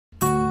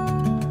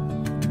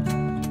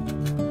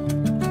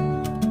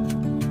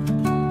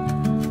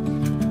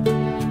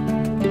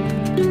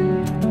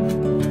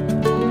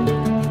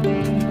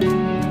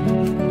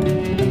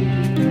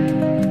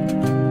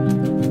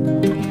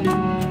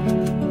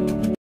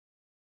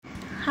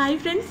Hi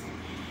friends,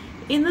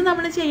 ഇന്ന്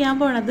നമ്മൾ ചെയ്യാൻ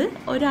പോണത്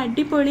ഒരു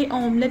അടിപൊളി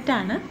ഓംലെറ്റ്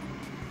ആണ്.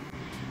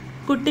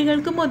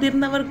 കുട്ടികൾക്കും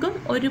മുതിർന്നവർക്കും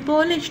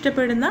ഒരുപോലെ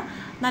ഇഷ്ടപ്പെടുന്ന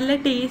നല്ല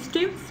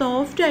ടേസ്റ്റിയും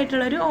സോഫ്റ്റും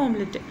ആയിട്ടുള്ളൊരു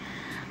ഓംലെറ്റ്.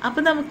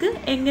 അപ്പോൾ നമുക്ക്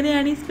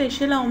എങ്ങനെയാണ് ഈ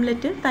സ്പെഷ്യൽ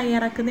ഓംലെറ്റ്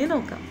തയ്യാറാക്കുന്നത്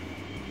നോക്കാം.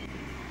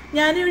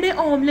 ഞാനിവിടെ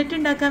ഓംലെറ്റ്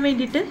ഉണ്ടാക്കാൻ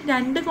വേണ്ടിയിട്ട്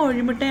 2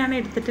 കോഴിമുട്ടയാണ്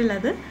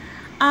എടുത്തിട്ടുള്ളത്.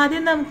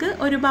 ആദ്യം നമുക്ക്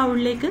ഒരു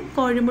ബൗളിലേക്ക്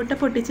കോഴിമുട്ട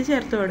പൊട്ടിച്ച്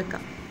ചേർത്ത്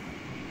കൊടുക്കാം.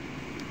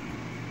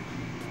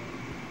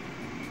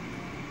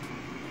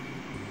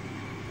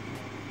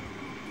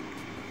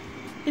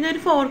 ഇതൊരു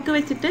ഫോർക്ക്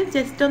വെച്ചിട്ട്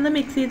ജസ്റ്റ് ഒന്ന്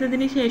മിക്സ്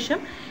ചെയ്തതിന് ശേഷം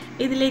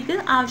ഇതിലേക്ക്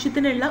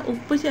ആവശ്യത്തിനുള്ള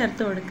ഉപ്പ്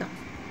ചേർത്ത് കൊടുക്കാം.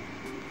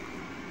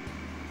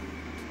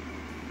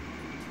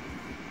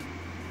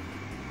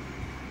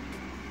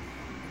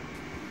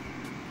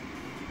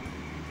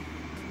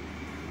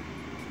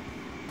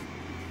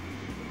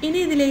 ഇനി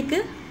ഇതിലേക്ക്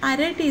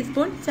 1/2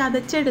 ടീസ്പൂൺ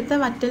ചതച്ചെടുത്ത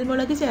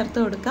വറ്റൽമുളക്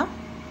ചേർത്ത് കൊടുക്കാം.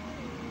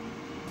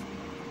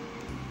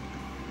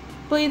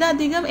 അപ്പോൾ ഇത്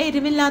അധികം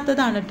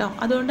എരിവില്ലാത്തതാണ് കേട്ടോ,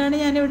 അതുകൊണ്ടാണ്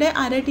ഞാനിവിടെ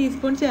 1/2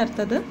 ടീസ്പൂൺ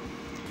ചേർത്തത്.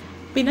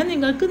 പിന്നെ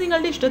നിങ്ങൾക്ക്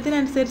നിങ്ങളുടെ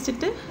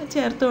ഇഷ്ടത്തിനനുസരിച്ചിട്ട്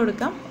ചേർത്ത്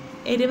കൊടുക്കാം,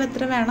 എരിവ്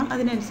എത്ര വേണം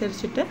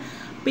അതിനനുസരിച്ചിട്ട്.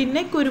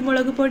 പിന്നെ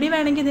കുരുമുളക് പൊടി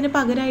വേണമെങ്കിൽ ഇതിന്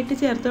പകരമായിട്ട്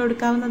ചേർത്ത്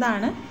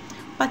കൊടുക്കാവുന്നതാണ്.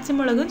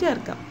 പച്ചമുളകും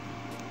ചേർക്കാം.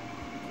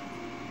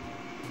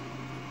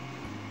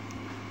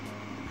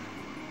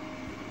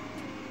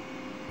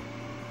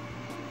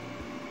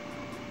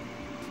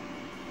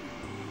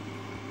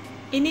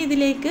 ഇനി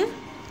ഇതിലേക്ക്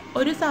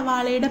ഒരു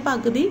സവാളയുടെ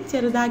പകുതി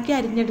ചെറുതാക്കി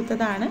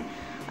അരിഞ്ഞെടുത്തതാണ്,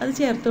 അത്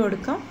ചേർത്ത്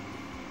കൊടുക്കാം.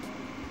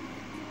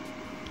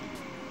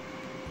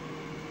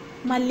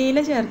 മല്ലിയില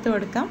ചേർത്ത്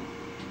കൊടുക്കാം.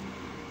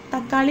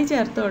 തക്കാളി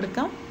ചേർത്ത്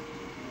കൊടുക്കാം.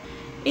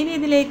 ഇനി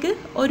ഇതിലേക്ക്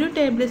 1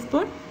 ടേബിൾ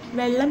സ്പൂൺ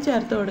വെള്ളം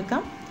ചേർത്ത്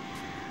കൊടുക്കാം.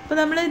 അപ്പോൾ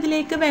നമ്മൾ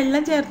ഇതിലേക്ക്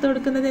വെള്ളം ചേർത്ത്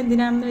കൊടുക്കുന്നത്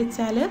എന്തിനാണെന്ന്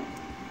വെച്ചാൽ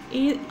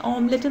ഈ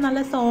ഓംലെറ്റ്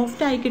നല്ല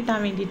സോഫ്റ്റ് ആയി കിട്ടാൻ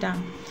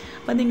വേണ്ടിയിട്ടാണ്.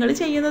 അപ്പോൾ നിങ്ങൾ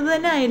ചെയ്യുന്നത്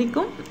തന്നെ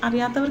ആയിരിക്കും,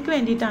 അറിയാത്തവർക്ക്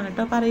വേണ്ടിയിട്ടാണ്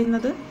കേട്ടോ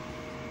പറയുന്നത്.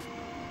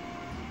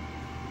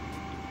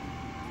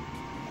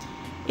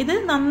 ഇത്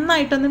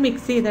നന്നായിട്ടൊന്ന്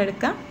മിക്സ്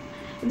ചെയ്തെടുക്കാം.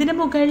 ഇതിൻ്റെ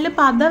മുകളിൽ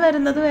പത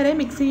വരുന്നത് വരെ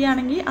മിക്സ്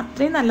ചെയ്യുകയാണെങ്കിൽ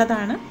അത്രയും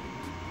നല്ലതാണ്.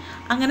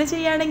 അങ്ങനെ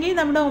ചെയ്യുകയാണെങ്കിൽ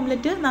നമ്മുടെ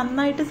ഓംലെറ്റ്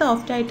നന്നായിട്ട്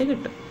സോഫ്റ്റ് ആയിട്ട്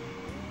കിട്ടും.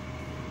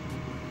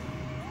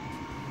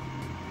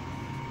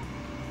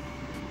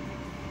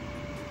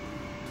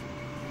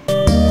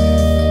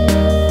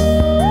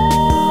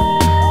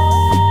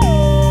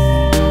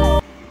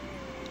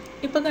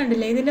 ഇപ്പോൾ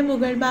കണ്ടില്ലേ, ഇതിൻ്റെ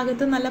മുകൾ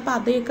ഭാഗത്ത് നല്ല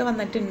പതയൊക്കെ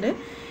വന്നിട്ടുണ്ട്.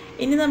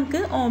 ഇനി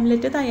നമുക്ക്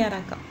ഓംലെറ്റ്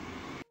തയ്യാറാക്കാം.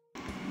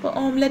 അപ്പോൾ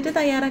ഓംലെറ്റ്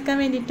തയ്യാറാക്കാൻ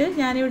വേണ്ടിയിട്ട്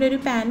ഞാനിവിടെ ഒരു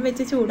പാൻ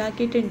വെച്ച്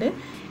ചൂടാക്കിയിട്ടുണ്ട്.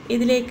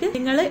 ഇതിലേക്ക്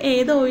നിങ്ങൾ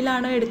ഏത്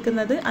ഓയിലാണോ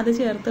എടുക്കുന്നത് അത്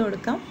ചേർത്ത്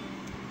കൊടുക്കാം.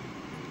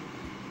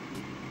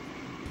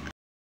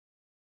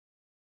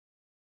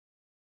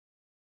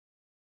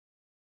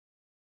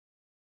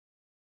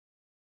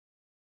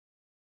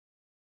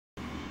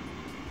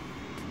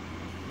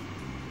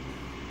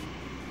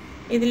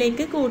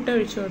 ഇതിലേക്ക്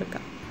കൂട്ടൊഴിച്ചു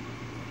കൊടുക്കാം.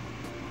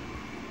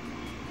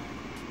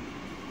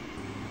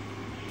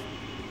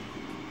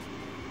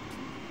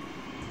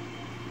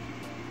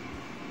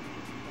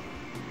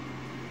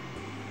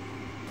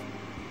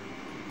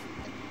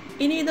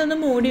 ഇനി ഇതൊന്ന്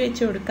മൂടി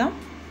വെച്ച് കൊടുക്കാം.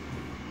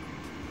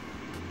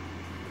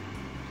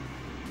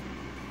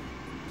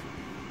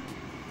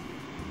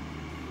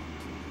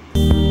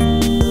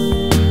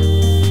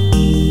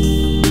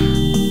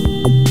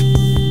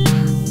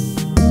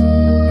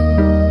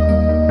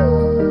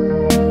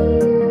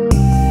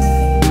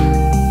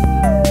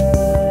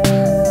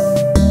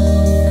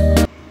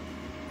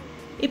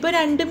 ഇപ്പോൾ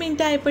 2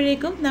 മിനിറ്റ്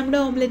ആയപ്പോഴേക്കും നമ്മുടെ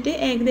ഓംലെറ്റ്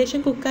ഏകദേശം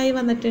കുക്കായി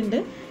വന്നിട്ടുണ്ട്.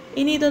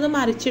 ഇനി ഇതൊന്ന്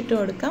മറിച്ചിട്ട്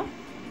കൊടുക്കാം.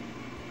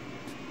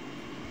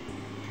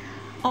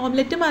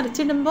 ഓംലെറ്റ്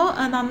മറിച്ചിടുമ്പോൾ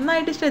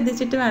നന്നായിട്ട്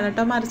ശ്രദ്ധിച്ചിട്ട് വേണം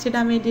കേട്ടോ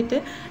മറിച്ചിടാൻ വേണ്ടിയിട്ട്.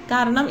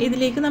 കാരണം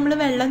ഇതിലേക്ക് നമ്മൾ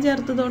വെള്ളം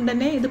ചേർത്തതുകൊണ്ട്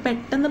തന്നെ ഇത്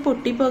പെട്ടെന്ന്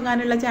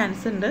പൊട്ടിപ്പോകാനുള്ള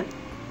ചാൻസ് ഉണ്ട്.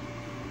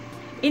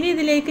 ഇനി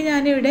ഇതിലേക്ക്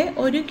ഞാനിവിടെ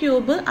 1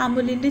 ക്യൂബ്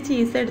അമുലിൻ്റെ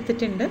ചീസ്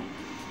എടുത്തിട്ടുണ്ട്.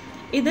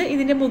 ഇത്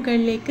ഇതിൻ്റെ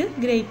മുകളിലേക്ക്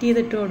ഗ്രേറ്റ്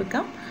ചെയ്തിട്ട്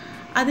കൊടുക്കാം.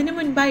 അതിന്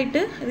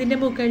മുൻപായിട്ട് ഇതിൻ്റെ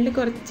മുകളിൽ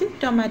കുറച്ച്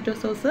ടൊമാറ്റോ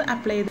സോസ്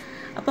അപ്ലൈ ചെയ്ത്,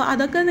 അപ്പോൾ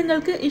അതൊക്കെ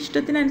നിങ്ങൾക്ക്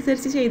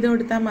ഇഷ്ടത്തിനനുസരിച്ച് ചെയ്ത്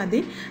കൊടുത്താൽ മതി.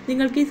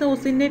 നിങ്ങൾക്ക് ഈ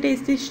സോസിൻ്റെ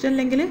ടേസ്റ്റ്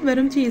ഇഷ്ടമില്ലെങ്കിൽ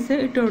വെറും ചീസ്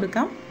ഇട്ട്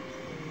കൊടുക്കാം.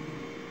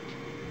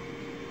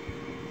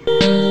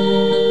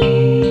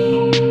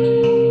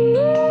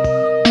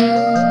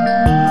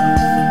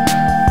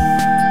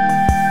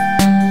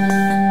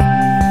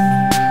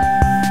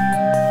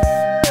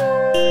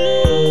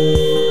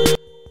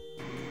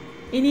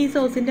 ഇനി ഈ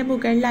സോസിൻ്റെ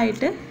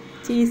മുകളിലായിട്ട്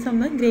ചീസ്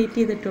ഒന്ന് ഗ്രേറ്റ്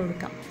ചെയ്തിട്ട്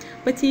കൊടുക്കാം.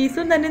 അപ്പോൾ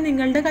ചീസും തന്നെ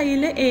നിങ്ങളുടെ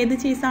കയ്യിൽ ഏത്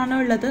ചീസാണോ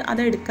ഉള്ളത്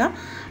അതെടുക്കുക.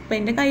 അപ്പോൾ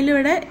എൻ്റെ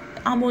കയ്യിലിവിടെ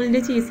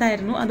അമൂലിൻ്റെ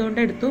ചീസായിരുന്നു, അതുകൊണ്ട്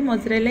എടുത്തു.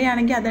 മൊസറെല്ല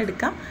ആണെങ്കിൽ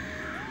അതെടുക്കാം.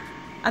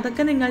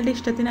 അതൊക്കെ നിങ്ങളുടെ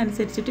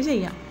ഇഷ്ടത്തിനനുസരിച്ചിട്ട്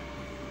ചെയ്യാം.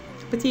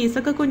 അപ്പോൾ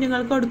ചീസൊക്കെ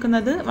കുഞ്ഞുങ്ങൾക്ക്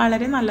കൊടുക്കുന്നത്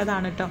വളരെ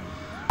നല്ലതാണ് കേട്ടോ.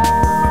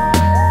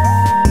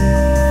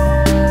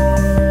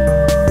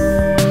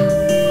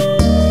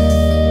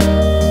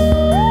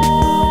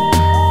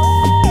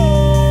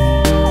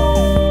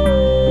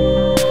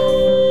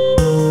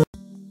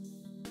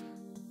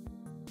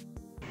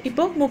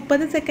 ഇപ്പോൾ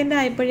 30 സെക്കൻഡ്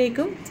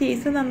ആയപ്പോഴേക്കും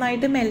ചീസ്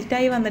നന്നായിട്ട്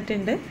മെൽറ്റായി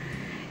വന്നിട്ടുണ്ട്.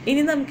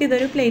 ഇനി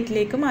നമുക്കിതൊരു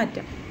പ്ലേറ്റിലേക്ക്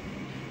മാറ്റാം.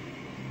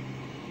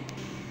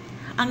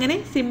 അങ്ങനെ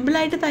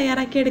സിമ്പിളായിട്ട്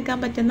തയ്യാറാക്കി എടുക്കാൻ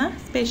പറ്റുന്ന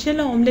സ്പെഷ്യൽ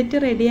ഓംലെറ്റ്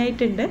റെഡി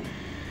ആയിട്ടുണ്ട്.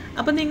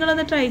 അപ്പോൾ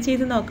നിങ്ങളൊന്ന് ട്രൈ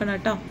ചെയ്ത് നോക്കണം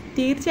കേട്ടോ.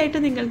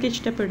 തീർച്ചയായിട്ടും നിങ്ങൾക്ക്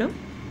ഇഷ്ടപ്പെടും.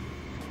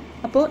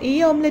 അപ്പോൾ ഈ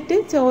ഓംലെറ്റ്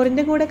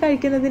ചോറിൻ്റെ കൂടെ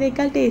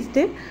കഴിക്കുന്നതിനേക്കാൾ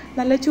ടേസ്റ്റ്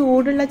നല്ല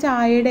ചൂടുള്ള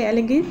ചായയുടെ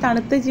അല്ലെങ്കിൽ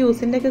തണുത്ത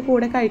ജ്യൂസിൻ്റെ ഒക്കെ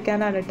കൂടെ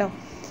കഴിക്കാനാണ് കേട്ടോ.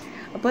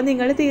 അപ്പോൾ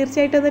നിങ്ങൾ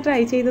തീർച്ചയായിട്ടും ഒന്ന്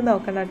ട്രൈ ചെയ്ത്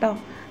നോക്കണം കേട്ടോ.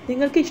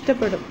 നിങ്ങൾക്ക്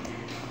ഇഷ്ടപ്പെടും.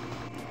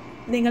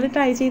 നിങ്ങൾ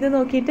ട്രൈ ചെയ്ത്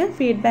നോക്കിയിട്ട്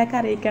ഫീഡ്ബാക്ക്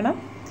അറിയിക്കണം.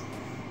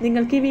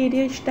 നിങ്ങൾക്ക് ഈ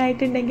വീഡിയോ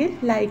ഇഷ്ടമായിട്ടുണ്ടെങ്കിൽ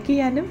ലൈക്ക്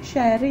ചെയ്യാനും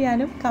ഷെയർ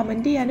ചെയ്യാനും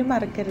കമൻറ്റ് ചെയ്യാനും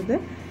മറക്കരുത്.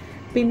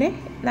 പിന്നെ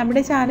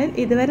നമ്മുടെ ചാനൽ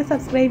ഇതുവരെ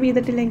സബ്സ്ക്രൈബ്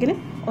ചെയ്തിട്ടില്ലെങ്കിൽ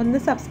ഒന്ന്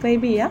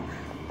സബ്സ്ക്രൈബ് ചെയ്യുക.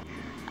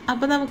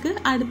 അപ്പോൾ നമുക്ക്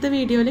അടുത്ത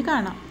വീഡിയോയിൽ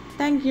കാണാം.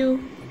 താങ്ക്